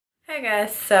Hi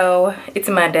guys, so it's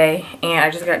Monday and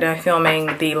I just got done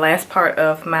filming the last part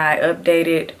of my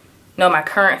my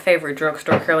current favorite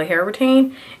drugstore curly hair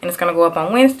routine, and it's gonna go up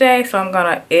on Wednesday, so I'm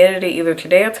gonna edit it either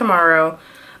today or tomorrow.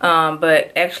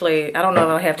 But actually I don't know if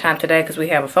I'll have time today because we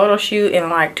have a photo shoot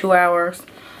in like 2 hours.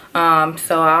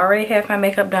 So I already have my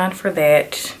makeup done for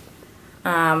that.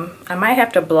 I might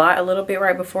have to blot a little bit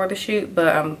right before the shoot,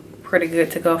 but I'm pretty good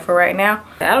to go for right now.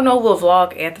 I don't know if we'll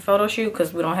vlog at the photo shoot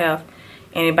because we don't have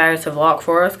anybody to vlog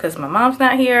for us because my mom's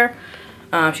not here.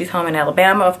 She's home in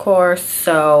Alabama, of course,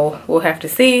 so we'll have to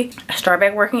see. I start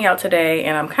back working out today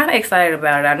and I'm kind of excited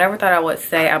about it. I never thought I would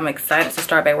say I'm excited to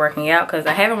start back working out because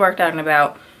I haven't worked out in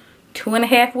about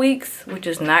 2.5 weeks, which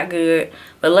is not good,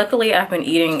 but luckily I've been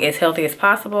eating as healthy as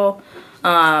possible,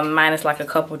 minus like a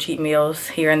couple cheat meals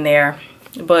here and there,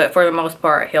 but for the most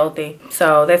part healthy,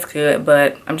 so that's good.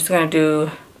 But I'm just gonna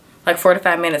do like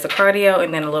 45 minutes of cardio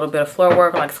and then a little bit of floor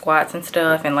work like squats and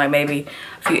stuff, and like maybe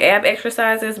a few ab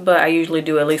exercises, but I usually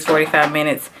do at least 45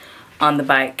 minutes on the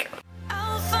bike.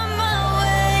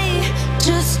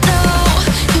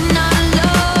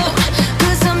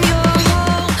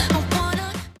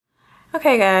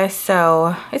 Okay guys,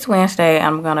 so it's Wednesday.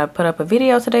 I'm gonna put up a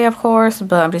video today, of course,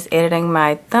 but I'm just editing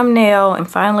my thumbnail and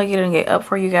finally getting it up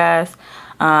for you guys.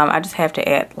 I just have to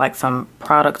add like some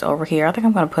products over here. I think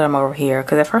I'm gonna put them over here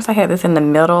because at first I had this in the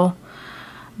middle,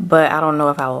 but I don't know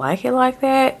if I like it like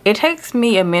that. It takes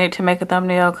me a minute to make a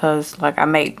thumbnail because like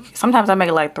sometimes I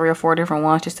make like 3 or 4 different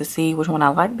ones just to see which one I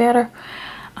like better.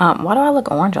 Why do I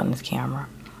look orange on this camera?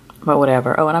 But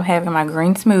whatever. Oh, and I'm having my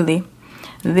green smoothie.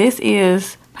 This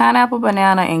is pineapple,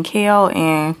 banana, and kale,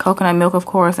 and coconut milk, of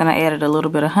course, and I added a little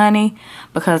bit of honey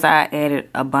because I added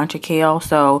a bunch of kale.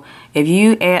 So if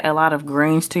you add a lot of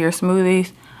greens to your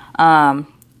smoothies, add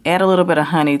a little bit of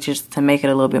honey just to make it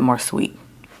a little bit more sweet.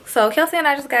 So Kelsey and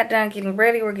I just got done getting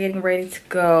ready. We're getting ready to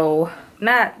go,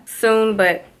 not soon,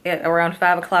 but at around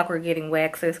 5 o'clock we're getting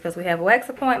waxes because we have a wax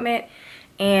appointment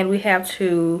and we have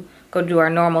to go do our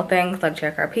normal things like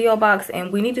check our P.O. box,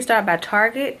 and we need to start by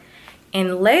Target.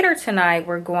 And later tonight,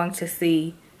 we're going to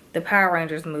see the Power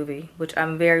Rangers movie, which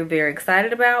I'm very, very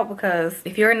excited about because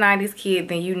if you're a 90s kid,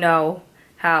 then you know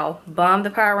how bummed the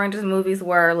Power Rangers movies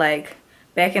were like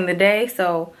back in the day.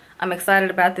 So I'm excited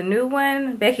about the new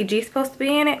one. Becky G's supposed to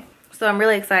be in it. So I'm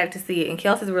really excited to see it. And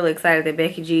Kelsey's really excited that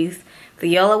Becky G's the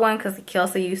yellow one because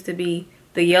Kelsey used to be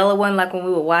the yellow one. Like when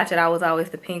we would watch it, I was always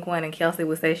the pink one and Kelsey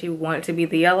would say she wanted to be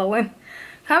the yellow one.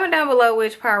 Comment down below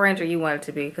which Power Ranger you wanted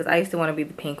to be because I used to want to be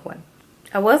the pink one.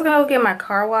 I was gonna go get my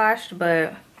car washed,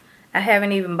 but I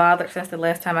haven't even bothered since the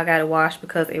last time I got it washed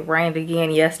because it rained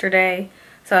again yesterday.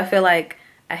 So I feel like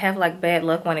I have like bad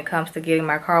luck when it comes to getting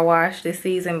my car washed this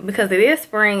season because it is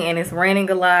spring and it's raining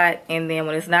a lot, and then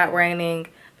when it's not raining,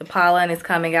 the pollen is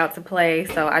coming out to play,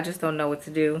 so I just don't know what to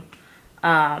do.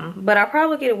 But I'll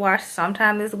probably get it washed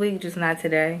sometime this week, just not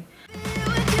today.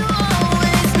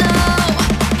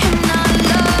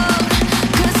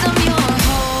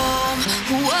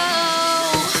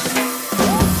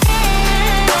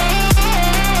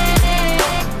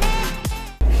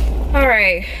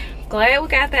 Alright, glad we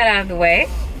got that out of the way.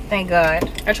 Thank God.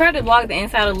 I tried to vlog the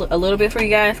inside a little bit for you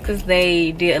guys because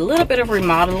they did a little bit of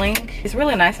remodeling. It's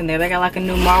really nice in there. They got like a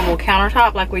new marble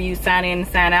countertop, like where you sign in and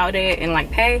sign out at and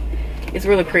like pay. It's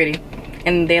really pretty.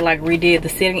 And they like redid the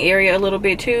sitting area a little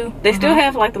bit too. They still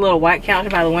have like the little white couch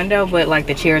by the window, but like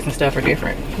the chairs and stuff are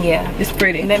different. Yeah, it's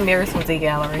pretty. And that mirror's from Z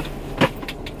Gallery.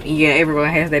 Yeah, everyone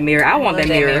has that mirror. I want that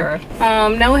mirror.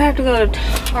 Now we have to go to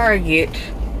Target.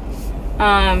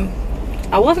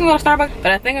 I wasn't going to Starbucks,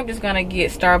 but I think I'm just going to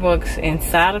get Starbucks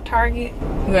inside of Target.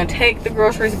 We're going to take the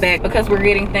groceries back because we're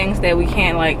getting things that we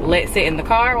can't like let sit in the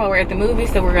car while we're at the movie.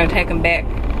 So we're going to take them back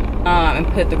and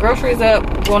put the groceries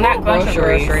up. Well, not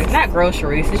groceries. Not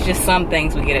groceries. It's just some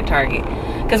things we get at Target.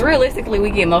 Because realistically, we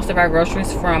get most of our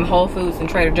groceries from Whole Foods and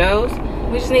Trader Joe's.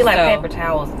 We just need like paper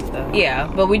towels and stuff.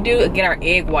 Yeah, but we do get our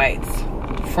egg whites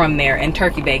from there, and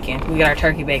turkey bacon. We get our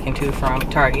turkey bacon too from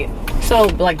Target. So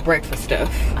like breakfast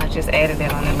stuff. I just added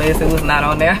that on the list. It was not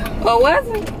on there. Oh, was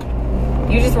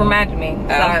it? You just reminded me.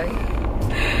 Sorry.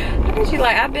 Look at you,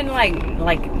 like I've been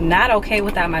like not okay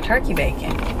without my turkey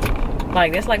bacon.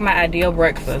 Like that's like my ideal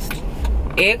breakfast.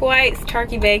 Egg whites,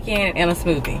 turkey bacon, and a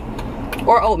smoothie.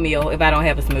 Or oatmeal if I don't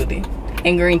have a smoothie.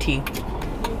 And green tea.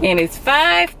 And it's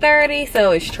 5:30,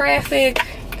 so it's traffic.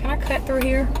 Can I cut through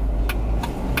here?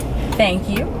 Thank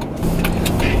you.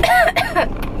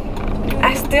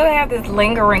 I still have this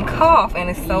lingering cough and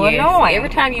it's so annoying. Every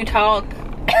time you talk,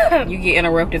 you get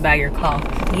interrupted by your cough.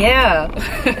 Yeah,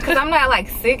 because I'm not like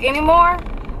sick anymore,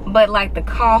 but like the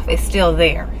cough is still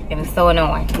there and it's so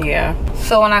annoying. Yeah.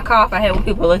 So when I cough, I hate when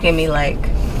people look at me like,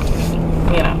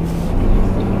 you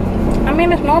know. I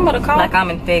mean, it's normal to cough. Like I'm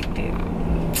infected.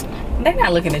 They're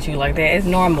not looking at you like that. It's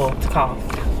normal to cough.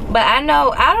 But I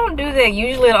know I don't do that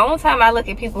usually. The only time I look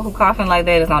at people who coughing like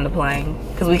that is on the plane,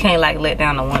 because we can't like let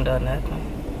down the window or nothing.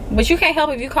 But you can't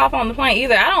help if you cough on the plane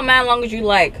either. I don't mind as long as you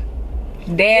like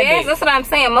dab it. Yes, that's what I'm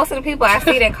saying. Most of the people I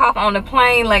see that cough on the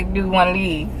plane like do one of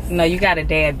these. No, you gotta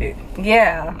dab it.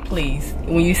 Yeah, please.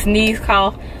 When you sneeze,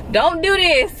 cough, don't do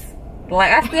this.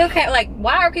 Like I still can't. Like,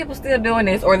 why are people still doing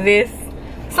this or this?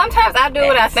 Sometimes I do it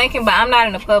without thinking, but I'm not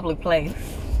in a public place.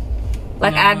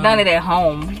 Like I've done it at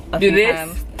home a few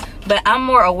times. But I'm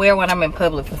more aware when I'm in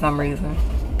public for some reason.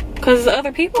 Because there's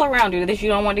other people around you that you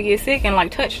don't want to get sick and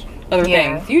like touch other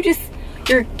things. You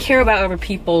care about other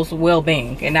people's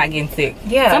well-being and not getting sick.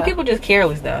 Yeah. Some people just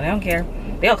careless though. They don't care.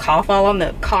 They'll cough all on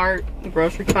the cart, the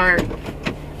grocery cart.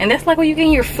 And that's like when you get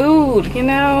your food, you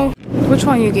know? Which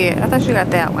one you get? I thought you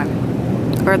got that one.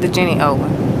 Or the Jenny O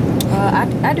one.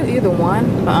 I do either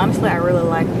one. But honestly, I really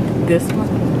like this one.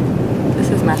 This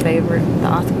is my favorite. The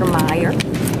Oscar Mayer.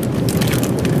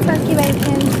 Turkey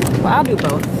bacon. Well, I'll do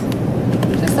both.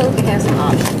 Just so we can have some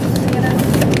options, you know?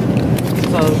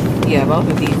 So, yeah, both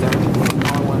of these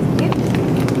are all ones. Yep.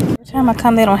 Every time I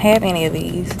come, they don't have any of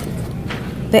these.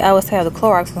 They always have the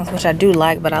Clorox ones, which I do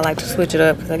like, but I like to switch it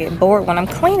up because I get bored when I'm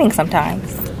cleaning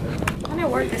sometimes. Don't it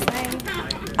work the same?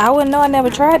 I wouldn't know. I never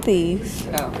tried these.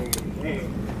 Oh.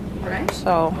 Right.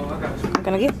 So, I'm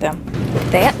going to get them.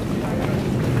 That.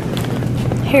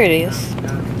 Here it is.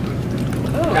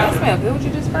 Oh, that smells good. What you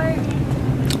just sprayed?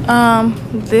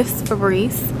 This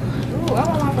Febreze. Ooh, I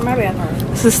want one for my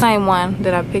bathroom. It's the same one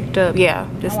that I picked up. Yeah,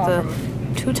 just the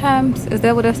 2 times. Is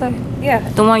that what I say? Yeah.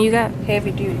 The one you got?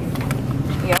 Heavy duty.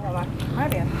 Yeah, I want my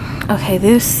bathroom. Okay,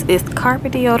 this is the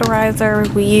carpet deodorizer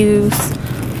we use.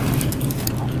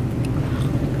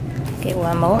 Get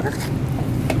one more.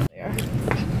 There.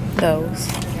 Those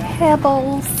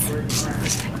pebbles.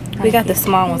 We got the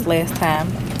small ones last time.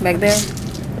 Back there.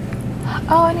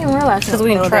 Oh, I didn't realize because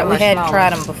we hadn't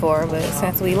tried them before, but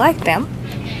since we like them,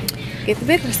 get the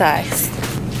bigger size.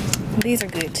 These are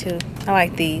good too. I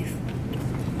like these.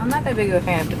 I'm not that big of a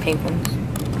fan of the pink ones.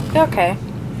 They're okay,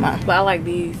 but I like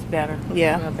these better.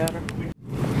 Yeah, better.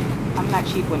 I'm not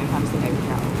cheap when it comes to paper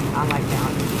towels. I like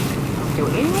that. Do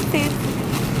anyone says.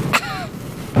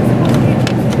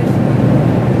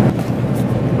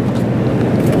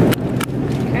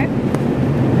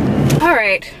 Okay. All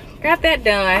right. Got that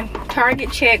done.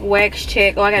 Target check, wax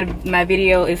check. Oh, I got my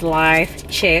video is live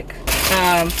check.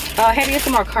 I had to get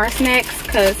some more car snacks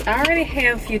because I already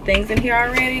have a few things in here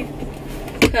already.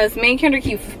 Because me and Kendra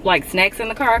keep like snacks in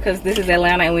the car because this is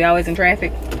Atlanta and we always in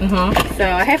traffic. So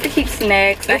I have to keep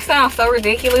snacks. That sounds so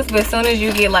ridiculous, but as soon as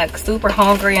you get like super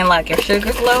hungry and like your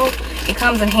sugar's low, it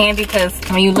comes in handy because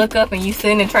when you look up and you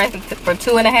sit in traffic for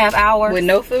 2.5 hours with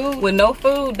no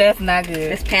food, that's not good.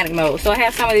 It's panic mode. So I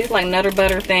have some of these like Nutter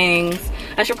Butter things.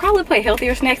 I should probably put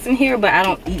healthier snacks in here, but I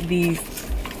don't eat these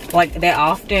like that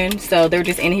often, so they're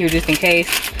just in here just in case.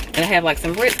 And I have like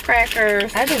some Ritz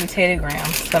crackers. I do the Teddy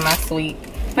Grahams, so my sweet.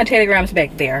 My Teddy Grahams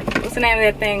back there. What's the name of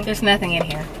that thing? There's nothing in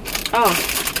here. Oh,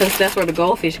 because that's where the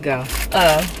goldfish go.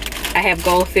 I have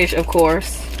goldfish, of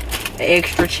course. The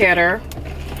extra cheddar.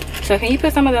 So can you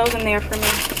put some of those in there for me?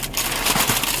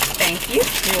 Thank you.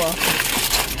 You're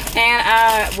welcome. And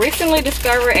I recently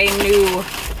discovered a new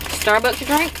Starbucks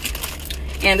drink.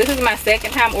 And this is my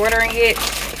second time ordering it.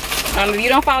 If you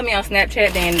don't follow me on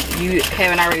Snapchat, then you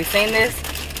haven't already seen this.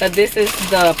 But this is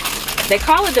they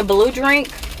call it the blue drink,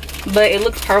 but it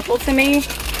looks purple to me.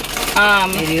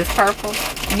 It is purple?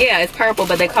 Yeah, it's purple,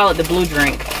 but they call it the blue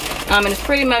drink. And it's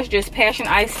pretty much just passion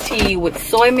iced tea with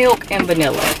soy milk and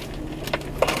vanilla.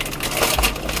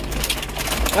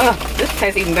 Oh, this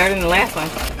tastes even better than the last one.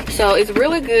 So it's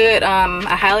really good.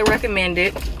 I highly recommend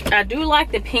it. I do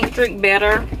like the pink drink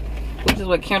better, which is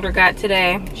what Kendra got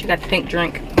today. She got the pink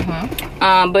drink.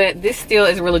 But this still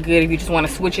is really good if you just want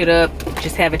to switch it up,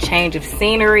 just have a change of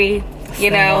scenery,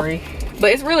 you know.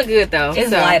 But it's really good though.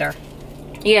 It's lighter.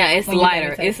 Yeah, it's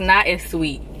lighter. It's not as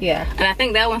sweet. Yeah. And I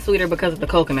think that one's sweeter because of the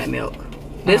coconut milk.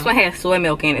 This one has soy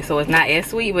milk in it, so it's not as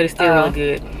sweet, but it's still really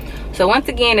good. So once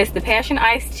again, it's the passion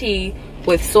iced tea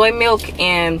with soy milk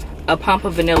and a pump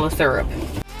of vanilla syrup.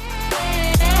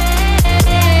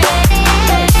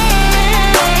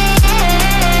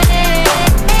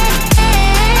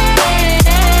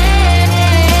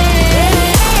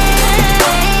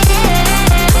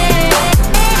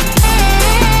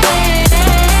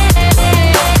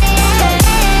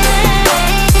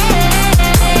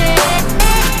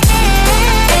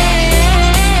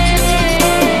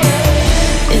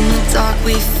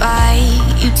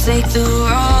 Take the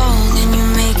wrong and you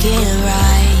make it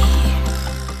right.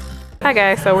 Hi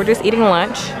guys, so we're just eating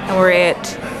lunch and we're at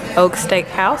Oak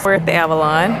Steakhouse. We're at the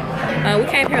Avalon. We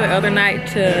came here the other night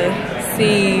to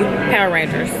see Power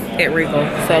Rangers at Regal,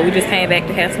 so we just came back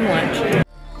to have some lunch.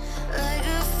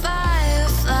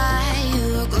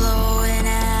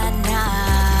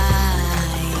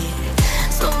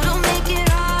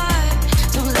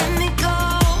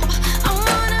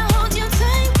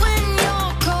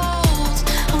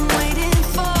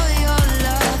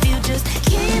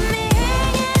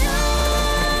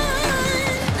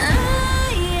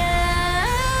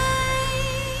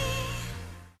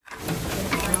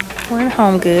 We're in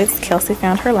Home Goods. Kelsey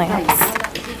found her lamps.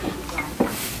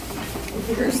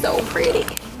 They're so pretty.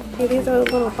 Hey, these are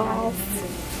the little balls.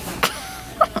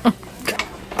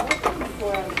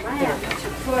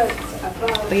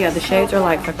 But yeah, the shades are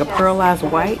like a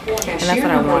pearlized white, and that's what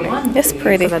I wanted. It's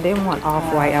pretty. Because I didn't want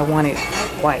off-white, I wanted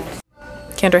white.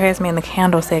 Kendra has me in the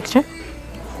candle section.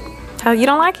 How, you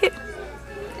don't like it? It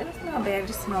doesn't smell bad, it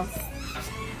just smells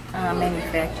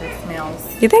manufactured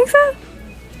smells. You think so?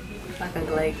 Like a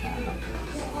Glade candle.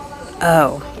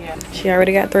 Oh. Yeah. She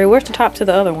already got 3. Where's the top to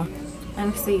the other one? Let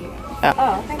me see. Oh,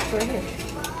 I think it's right here.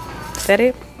 Is that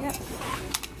it? Yep.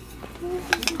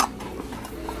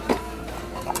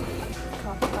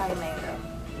 Coffee mango.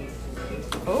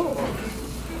 Oh.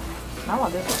 I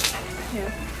want this one.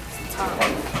 Yeah. It's top. I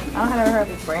don't have ever heard of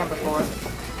this brand before.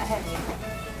 I haven't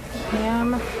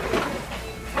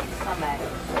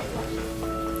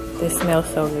either. This smells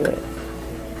so good.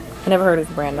 I never heard of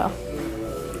this brand though.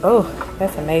 Oh,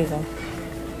 that's amazing.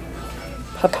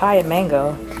 Papaya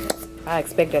mango. I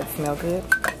expect that to smell good.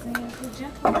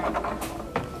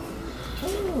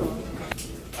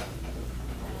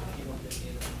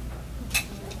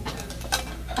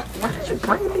 Why did you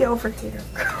bring me over here?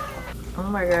 Oh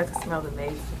my god, it smells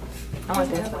amazing. I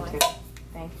want this one too.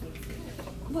 Thank you.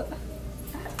 Look, I'm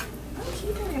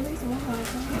keeping at least one of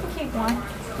them. You can keep one.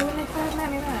 Doing it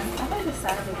 $5.99. I think the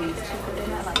size of these cheaper. They're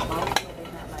not like bulky, but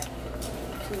they're not like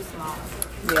too small.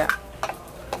 Yeah.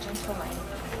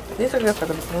 These are good for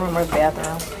the room or the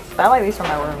bathroom. But I like these for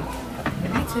my room.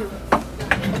 Me too.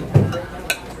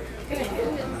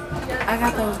 I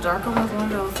got those darker ones,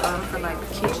 one of those for like the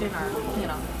kitchen or, you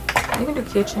know. You can do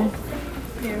kitchen.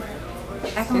 Here.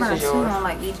 I can run 2 on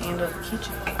like each end of the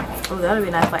kitchen. Oh, that'll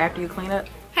be nice for after you clean up.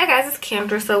 Hi guys, it's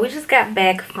Kendra. So we just got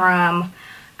back from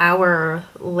our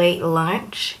late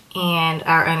lunch and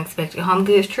our unexpected Home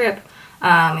Goods trip.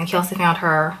 And Kelsey found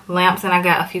her lamps and I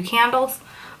got a few candles.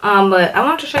 But I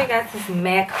wanted to show you guys this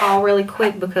MAC haul really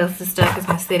quick because this stuff has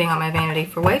been sitting on my vanity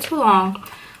for way too long.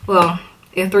 Well,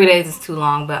 if 3 days is too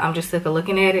long, but I'm just sick of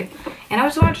looking at it. And I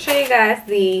just wanted to show you guys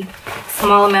the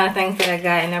small amount of things that I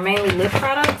got, and they're mainly lip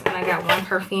products, and I got 1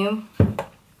 perfume.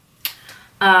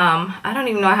 I don't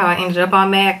even know how I ended up on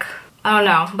MAC. I don't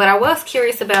know, but I was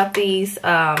curious about these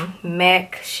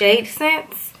MAC shade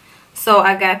scents. So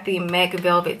I got the MAC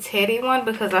Velvet Teddy one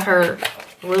because I heard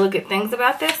really good things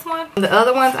about this one. The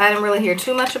other ones I didn't really hear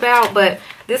too much about, but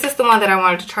this is the one that I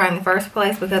wanted to try in the first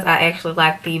place because I actually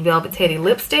like the Velvet Teddy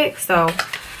lipstick. So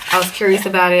I was curious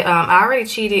about it. I already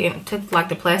cheated and took like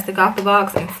the plastic off the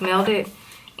box and smelled it.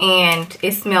 And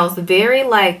it smells very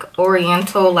like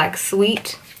oriental, like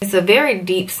sweet. It's a very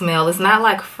deep smell. It's not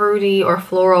like fruity or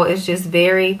floral. It's just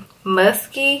very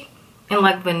musky and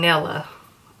like vanilla.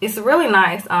 It's really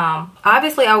nice.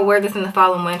 Obviously I would wear this in the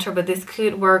fall and winter, but this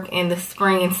could work in the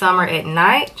spring and summer at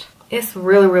night. It's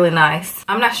really, really nice.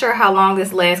 I'm not sure how long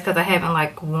this lasts because I haven't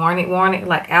like worn it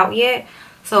like out yet.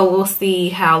 So we'll see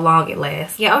how long it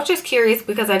lasts. Yeah, I was just curious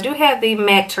because I do have the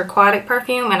MAC Turquoise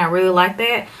perfume and I really like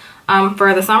that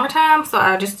for the summertime. So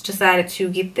I just decided to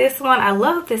get this one. I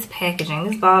love this packaging.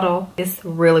 This bottle is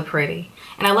really pretty.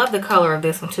 And I love the color of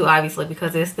this one too, obviously,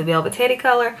 because it's the Velvet Teddy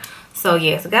color. So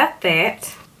yes, I got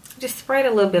that. Just sprayed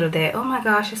a little bit of that. Oh my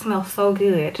gosh, it smells so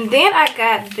good. And then I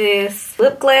got this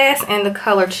lip gloss in the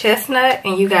color Chestnut.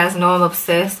 And you guys know I'm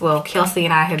obsessed. Well, Kelsey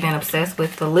and I have been obsessed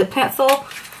with the lip pencil.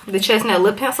 The Chestnut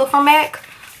lip pencil from MAC.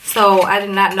 So I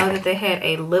did not know that they had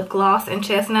a lip gloss in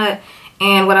Chestnut.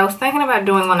 And what I was thinking about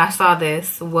doing when I saw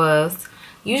this was,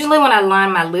 usually when I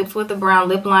line my lips with a brown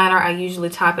lip liner, I usually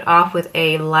top it off with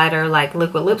a lighter like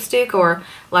liquid lipstick or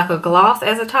like a gloss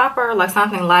as a topper, like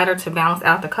something lighter to balance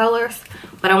out the colors.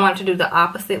 But I wanted to do the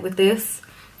opposite with this.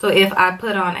 So if I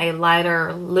put on a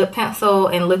lighter lip pencil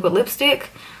and liquid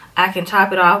lipstick, I can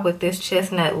top it off with this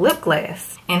Chestnut lip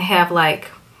gloss and have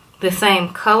like the same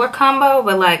color combo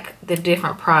but like the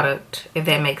different product, if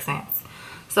that makes sense.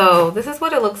 So this is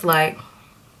what it looks like.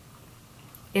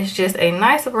 It's just a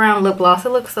nice brown lip gloss. It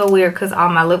looks so weird because all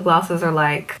my lip glosses are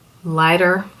like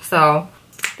lighter. So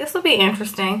this will be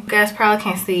interesting. You guys probably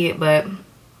can't see it, but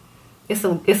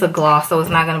it's a gloss, so it's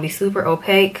not going to be super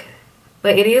opaque.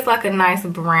 But it is like a nice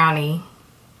brownie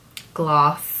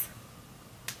gloss.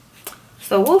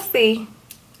 So we'll see.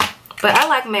 But I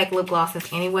like MAC lip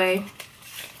glosses anyway.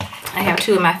 I have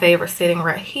two of my favorites sitting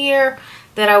right here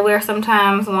that I wear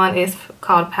sometimes. One is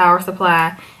called Power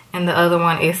Supply and the other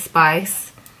one is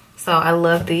Spice. So I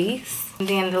love these. And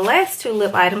then the last two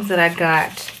lip items that I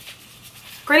got,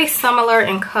 pretty similar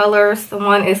in colors. The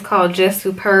one is called Just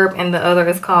Superb and the other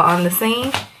is called On The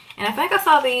Scene. And I think I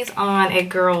saw these on a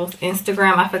girl's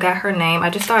Instagram. I forgot her name.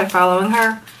 I just started following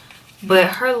her. But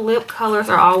her lip colors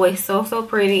are always so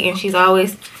pretty, and she's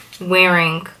always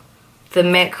wearing the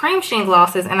matte cream sheen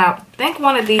glosses. And I think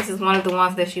one of these is one of the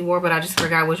ones that she wore, but I just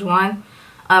forgot which one.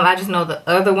 I just know the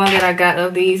other one that I got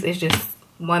of these is just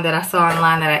one that I saw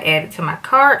online that I added to my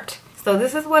cart. So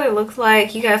this is what it looks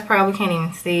like. You guys probably can't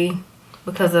even see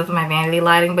because of my vanity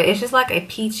lighting, but it's just like a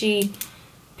peachy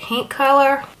pink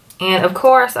color. And of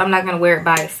course, I'm not going to wear it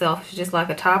by itself. It's just like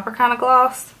a topper kind of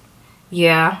gloss.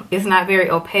 Yeah, it's not very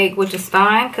opaque, which is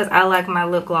fine because I like my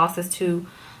lip glosses to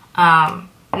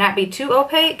not be too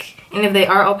opaque. And if they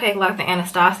are opaque like the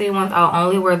Anastasia ones, I'll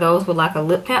only wear those with like a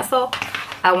lip pencil.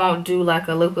 I won't do like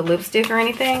a liquid lipstick or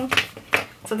anything.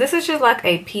 So this is just like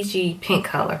a peachy pink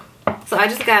color. So I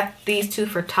just got these two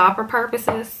for topper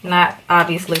purposes, not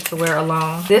obviously to wear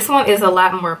alone. This one is a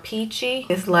lot more peachy.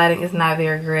 This lighting is not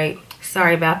very great.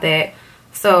 Sorry about that.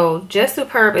 So Just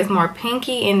Superb is more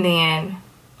pinky and then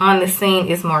On The Scene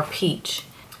is more peach.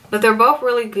 But they're both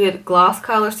really good gloss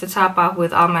colors to top off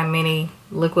with all my mini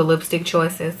liquid lipstick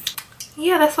choices.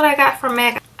 Yeah, that's what I got from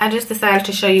MAC. I just decided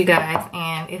to show you guys,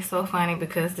 and it's so funny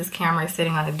because this camera is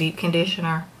sitting on a deep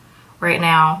conditioner right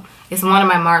now. It's one of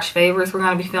my March favorites. We're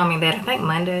going to be filming that, I think,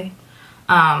 Monday.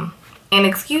 And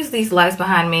excuse these lights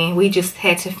behind me. We just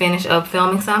had to finish up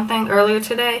filming something earlier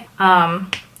today.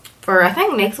 For, I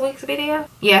think, next week's video.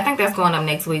 Yeah, I think that's going up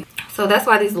next week. So that's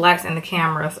why these lights and the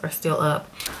cameras are still up.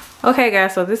 Okay,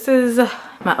 guys, so this is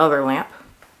my other lamp.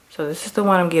 So this is the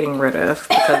one I'm getting rid of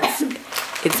because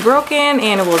it's broken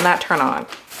and it will not turn on.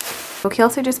 So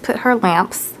Kelsey just put her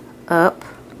lamps up.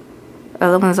 The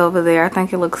other one's over there. I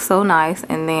think it looks so nice.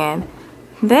 And then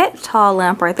that tall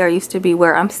lamp right there used to be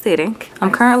where I'm sitting.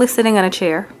 I'm currently sitting in a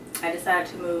chair. I decided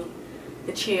to move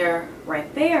the chair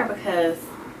right there because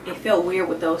it felt weird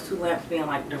with those two lamps being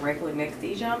like directly next to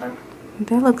each other.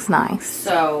 That looks nice.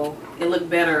 So it looked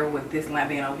better with this lamp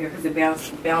being over here because it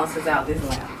balances out this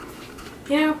lamp.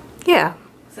 You know? Yeah.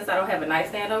 Since I don't have a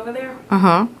nightstand over there.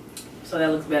 So that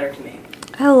looks better to me.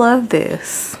 I love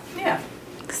this. Yeah.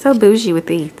 So bougie with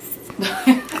these.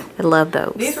 I love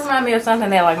those. These remind me of something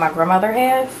that like my grandmother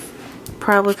has.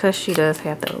 Probably because she does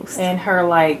have those. In her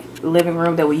like living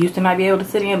room that we used to not be able to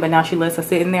sit in, but now she lets us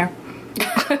sit in there.